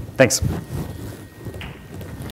 Thanks.